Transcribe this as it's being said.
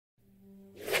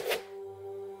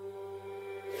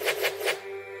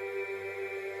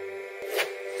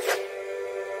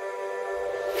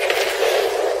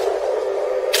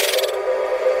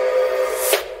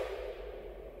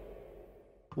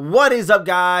What is up,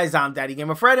 guys? I'm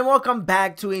DaddyGamerFred and welcome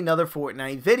back to another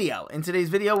Fortnite video. In today's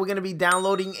video, we're going to be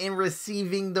downloading and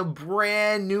receiving the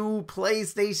brand new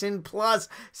PlayStation Plus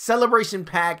Celebration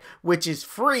Pack, which is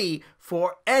free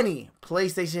for any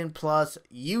PlayStation Plus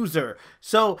user.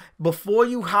 So before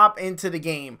you hop into the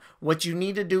game, what you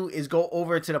need to do is go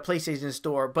over to the PlayStation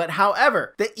Store. But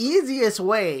however, the easiest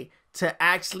way to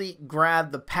actually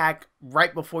grab the pack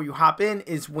right before you hop in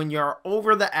is when you're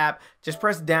over the app, just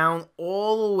press down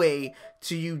all the way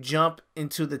till you jump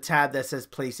into the tab that says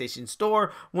PlayStation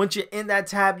Store. Once you're in that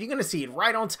tab, you're going to see it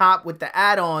right on top with the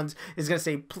add-ons. It's going to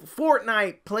say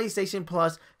Fortnite PlayStation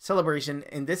Plus Celebration,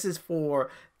 and this is for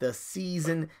the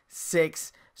Season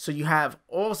 6. So you have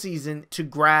all season to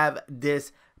grab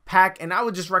this pack, and I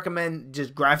would just recommend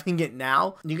just grabbing it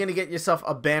now. You're gonna get yourself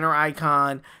a banner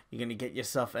icon, you're gonna get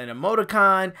yourself an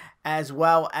emoticon, as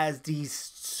well as these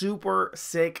super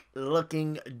sick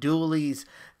looking dualies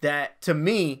that to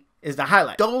me is the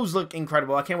highlight. Those look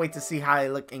incredible. I can't wait to see how they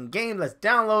look in game. Let's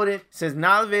download it. It says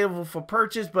not available for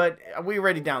purchase, but we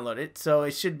already downloaded it, so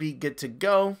it should be good to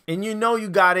go. And you know you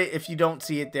got it if you don't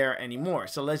see it there anymore.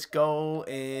 So let's go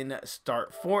and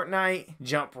start Fortnite,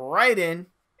 jump right in.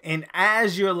 And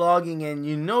as you're logging in,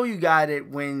 you know you got it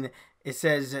when it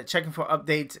says checking for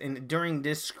updates. And during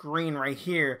this screen right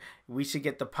here, we should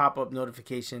get the pop-up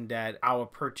notification that our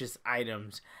purchase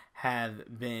items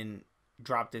have been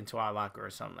dropped into our locker or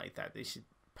something like that. They should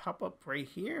pop up right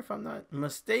here if I'm not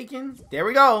mistaken. There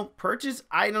we go. Purchase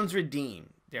items redeemed.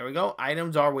 There we go.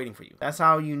 Items are waiting for you. That's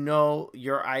how you know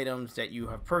your items that you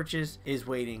have purchased is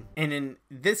waiting. And in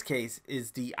this case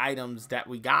is the items that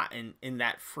we got in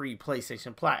that free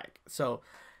PlayStation pack. So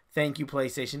thank you,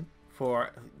 PlayStation,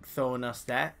 for throwing us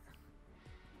that.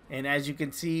 And as you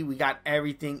can see, we got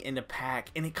everything in the pack.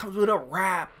 And it comes with a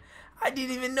wrap. I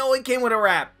didn't even know it came with a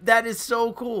wrap. That is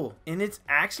so cool. And it's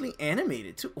actually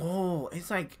animated too. Oh,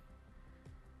 it's like,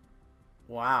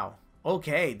 wow.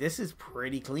 Okay, this is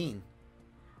pretty clean.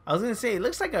 I was going to say, it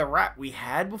looks like a wrap we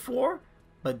had before,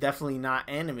 but definitely not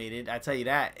animated. I tell you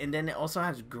that. And then it also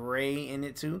has gray in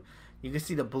it too. You can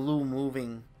see the blue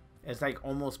moving. It's like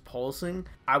almost pulsing.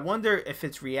 I wonder if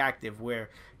it's reactive,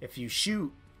 where if you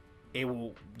shoot, it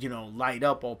will, you know, light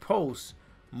up or pulse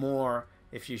more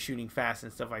if you're shooting fast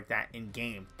and stuff like that in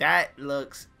game. That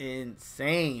looks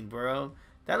insane, bro.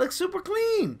 That looks super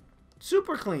clean.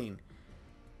 Super clean.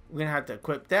 We're going to have to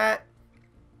equip that.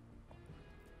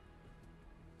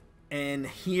 And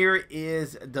here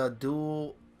is the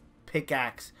dual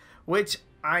pickaxe, which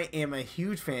I am a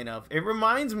huge fan of. It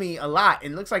reminds me a lot.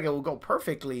 It looks like it will go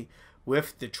perfectly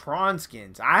with the Tron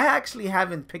skins. I actually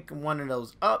haven't picked one of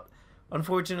those up,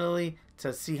 unfortunately,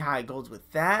 to see how it goes with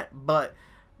that. But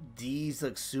these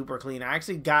look super clean. I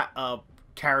actually got a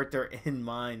character in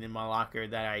mind in my locker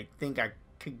that I think I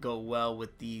could go well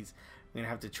with these. I'm going to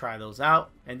have to try those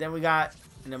out. And then we got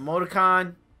an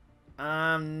emoticon.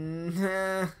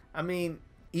 I mean,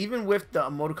 even with the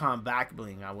emoticon back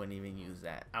bling, I wouldn't even use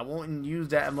that. I wouldn't use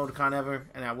that emoticon ever,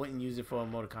 and I wouldn't use it for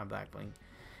emoticon back bling.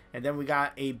 And then we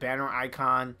got a banner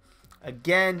icon.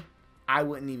 Again, I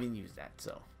wouldn't even use that.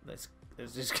 So let's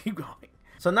just keep going.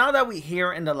 So now that we're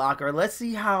here in the locker, let's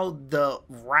see how the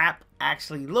wrap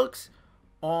actually looks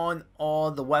on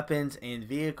all the weapons and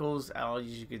vehicles. As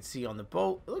you can see on the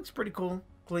boat, it looks pretty cool,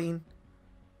 clean.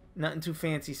 Nothing too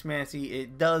fancy smancy.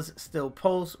 It does still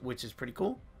pulse, which is pretty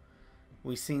cool.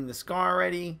 We've seen the scar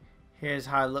already. Here's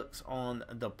how it looks on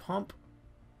the pump.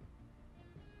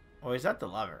 Or is that the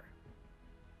lever?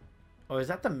 Or is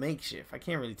that the makeshift? I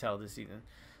can't really tell this season.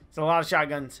 It's a lot of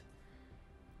shotguns.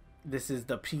 This is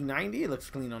the P90. It looks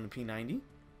clean on the P90.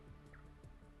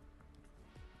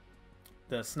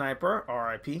 The sniper,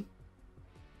 RIP.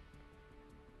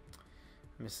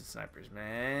 Miss the snipers,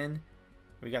 man.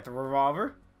 We got the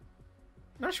revolver.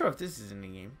 Not sure if this is in the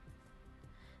game.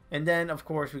 And then, of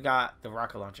course, we got the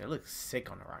rocket launcher. It looks sick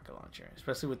on the rocket launcher,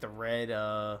 especially with the red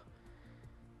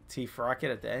Teeth rocket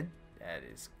at the end. That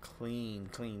is clean,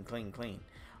 clean, clean, clean.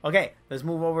 Okay, let's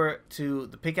move over to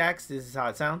the pickaxe. This is how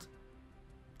it sounds.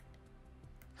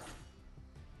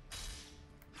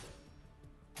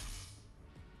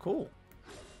 Cool.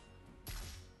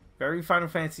 Very Final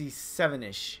Fantasy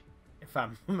 7-ish. If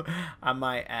I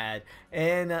might add.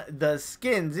 And the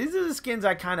skins, these are the skins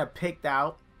I kind of picked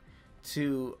out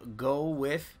to go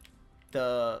with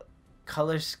the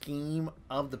color scheme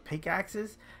of the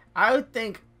pickaxes. I would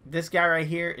think this guy right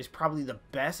here is probably the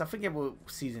best. I forget what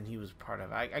season he was part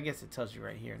of. I guess it tells you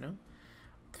right here, no?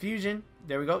 Fusion,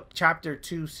 there we go. Chapter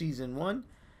 2, Season 1.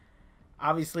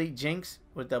 Obviously, Jinx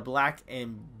with the black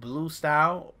and blue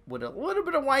style with a little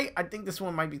bit of white. I think this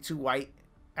one might be too white.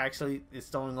 Actually, it's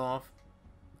throwing off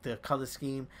the color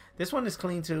scheme. This one is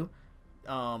clean too.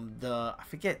 I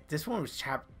forget, this one was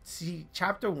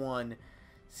chapter 1,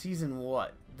 season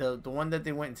what? The one that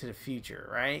they went into the future,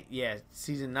 right? Yeah,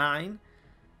 season 9.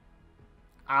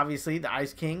 Obviously, the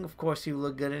Ice King, of course, he would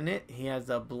look good in it. He has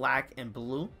the black and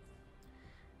blue.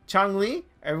 Chun-Li,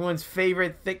 everyone's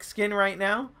favorite thick skin right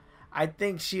now. I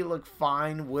think she looked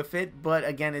fine with it, but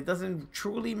again, it doesn't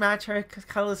truly match her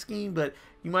color scheme, but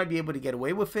you might be able to get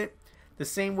away with it. The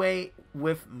same way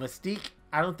with Mystique.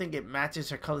 I don't think it matches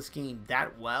her color scheme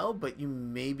that well, but you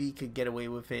maybe could get away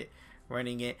with it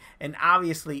running it. And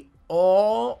obviously,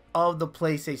 all of the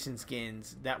PlayStation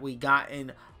skins that we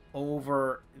gotten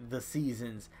over the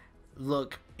seasons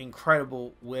look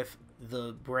incredible with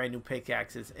the brand new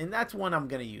pickaxes, and that's one I'm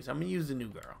gonna use. I'm gonna use the new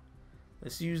girl.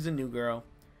 Let's use the new girl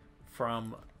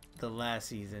from the last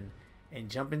season and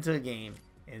jump into the game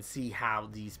and see how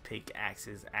these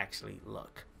pickaxes actually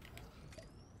look.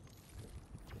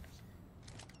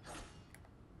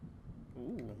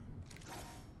 Ooh.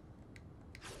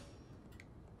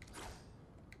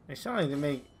 They sound like they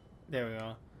make, there we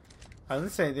go. I was gonna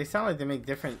say, they sound like they make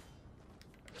different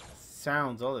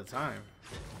sounds all the time.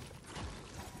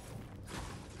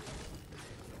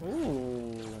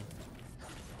 Ooh.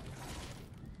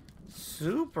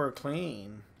 Super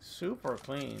clean. Super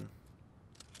clean.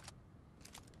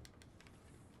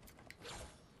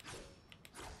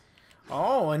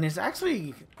 Oh, and it's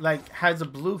actually, like, has a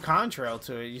blue contrail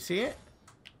to it. You see it?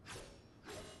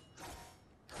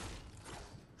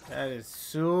 That is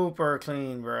super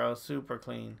clean, bro. Super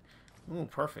clean. Ooh,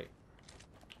 perfect.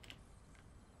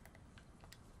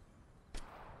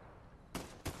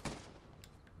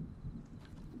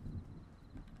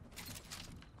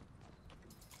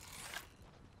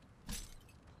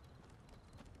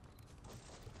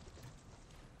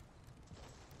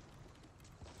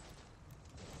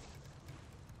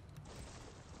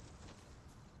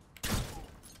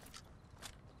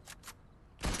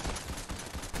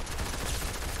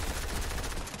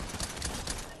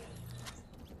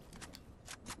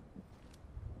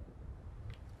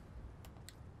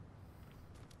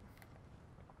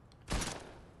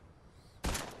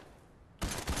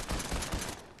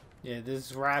 Yeah,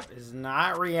 this wrap is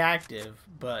not reactive,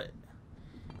 but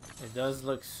it does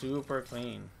look super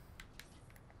clean.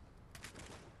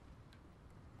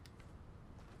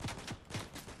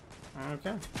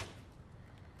 Okay.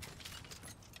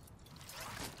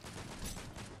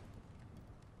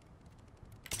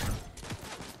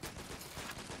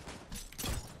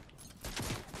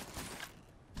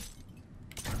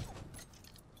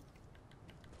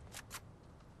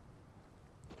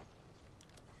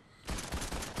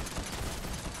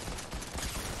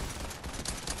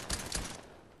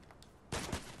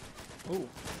 Ooh.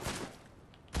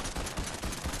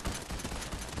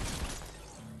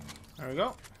 There we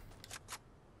go.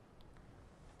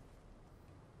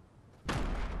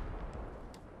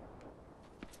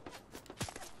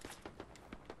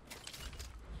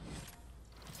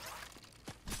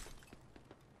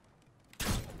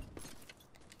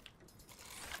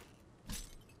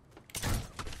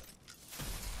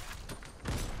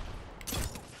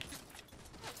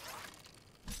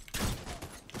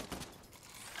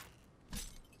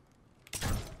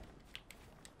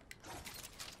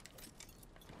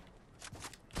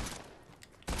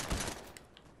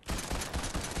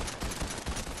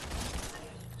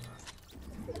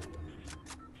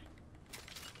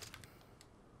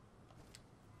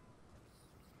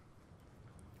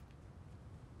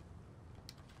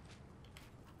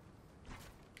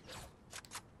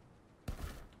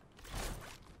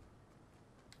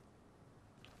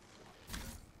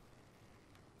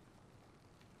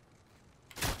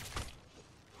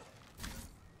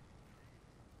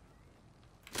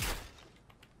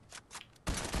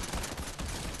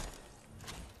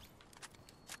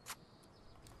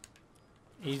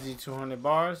 Easy 200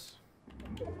 bars.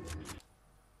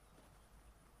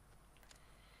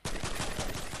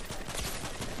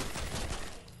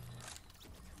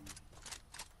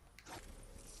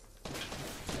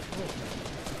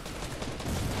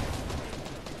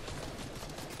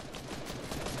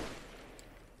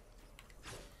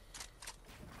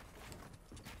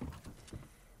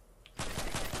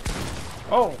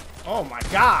 Oh my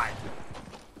God.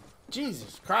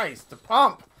 Jesus Christ, the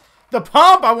pump. The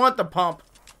pump, I want the pump.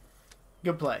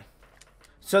 Good play.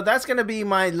 So that's going to be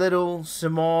my little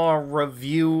small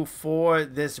review for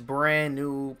this brand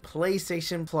new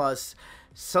PlayStation Plus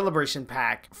Celebration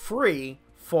Pack, free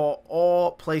for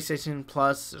all PlayStation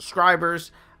Plus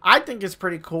subscribers. I think it's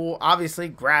pretty cool. Obviously,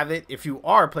 grab it if you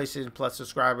are PlayStation Plus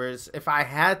subscribers. If I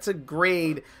had to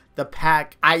grade the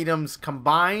pack items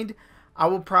combined, I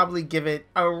will probably give it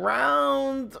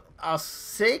around a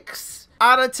 6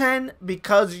 out of 10,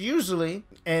 because usually,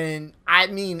 and I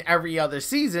mean every other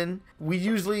season, we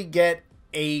usually get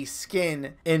a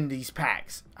skin in these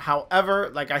packs.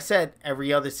 However, like I said,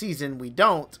 every other season we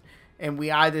don't, and we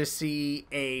either see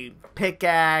a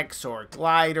pickaxe or a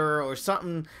glider or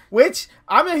something, which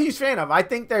I'm a huge fan of. I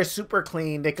think they're super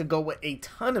clean. They could go with a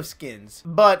ton of skins,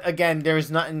 but again, there's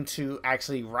nothing to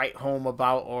actually write home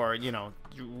about or, you know,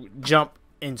 jump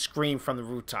and scream from the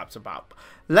rooftops about.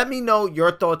 Let me know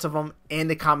your thoughts of them in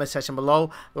the comment section below.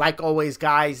 Like always,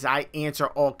 guys, I answer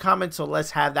all comments, so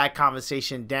let's have that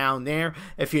conversation down there.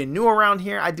 If you're new around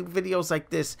here, I do videos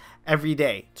like this every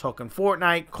day, talking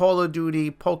Fortnite, Call of Duty,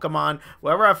 Pokemon,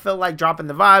 wherever I feel like dropping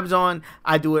the vibes on,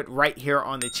 I do it right here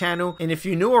on the channel. And if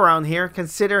you're new around here,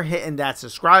 consider hitting that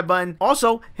subscribe button.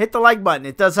 Also, hit the like button.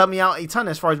 It does help me out a ton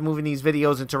as far as moving these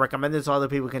videos into recommended so other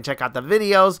people can check out the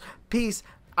videos. Peace.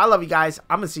 I love you guys.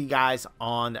 I'm going to see you guys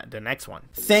on the next one.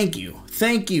 Thank you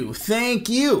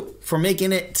for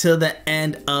making it to the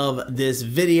end of this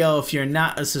video. If you're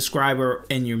not a subscriber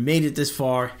and you made it this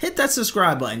far, hit that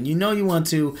subscribe button. You know you want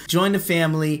to. Join the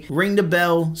family. Ring the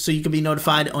bell so you can be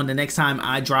notified on the next time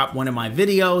I drop one of my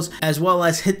videos, as well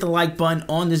as hit the like button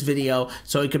on this video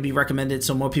so it could be recommended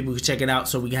so more people can check it out,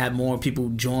 so we can have more people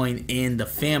join in the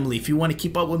family. If you want to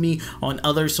keep up with me on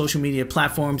other social media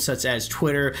platforms such as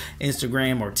Twitter,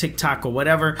 Instagram, or TikTok or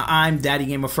whatever, I'm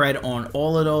DaddyGamerFred on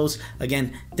all of those.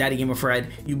 Again,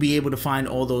 DaddyGamerFred. You'll be able to find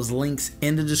all those links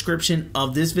in the description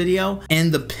of this video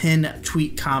and the pinned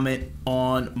tweet comment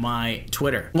on my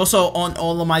Twitter. Also, on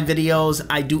all of my videos,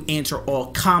 I do answer all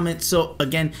comments. So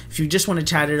again, if you just want to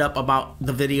chat it up about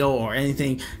the video or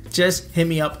anything, just hit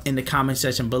me up in the comment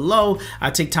section below. I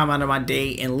take time out of my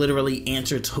day and literally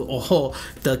answer to all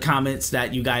the comments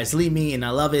that you guys leave me, and I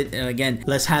love it. And again,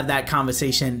 let's have that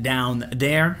conversation down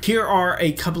there. Here are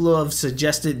a couple of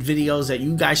suggested videos that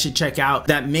you guys should check out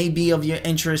that may be of your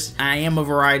interest. I am a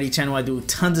variety channel. I do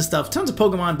tons of stuff, tons of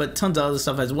Pokemon, but tons of other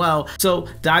stuff as well. So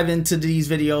dive into these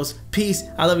videos. Peace.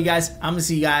 I love you guys. I'm gonna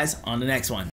see you guys on the next one.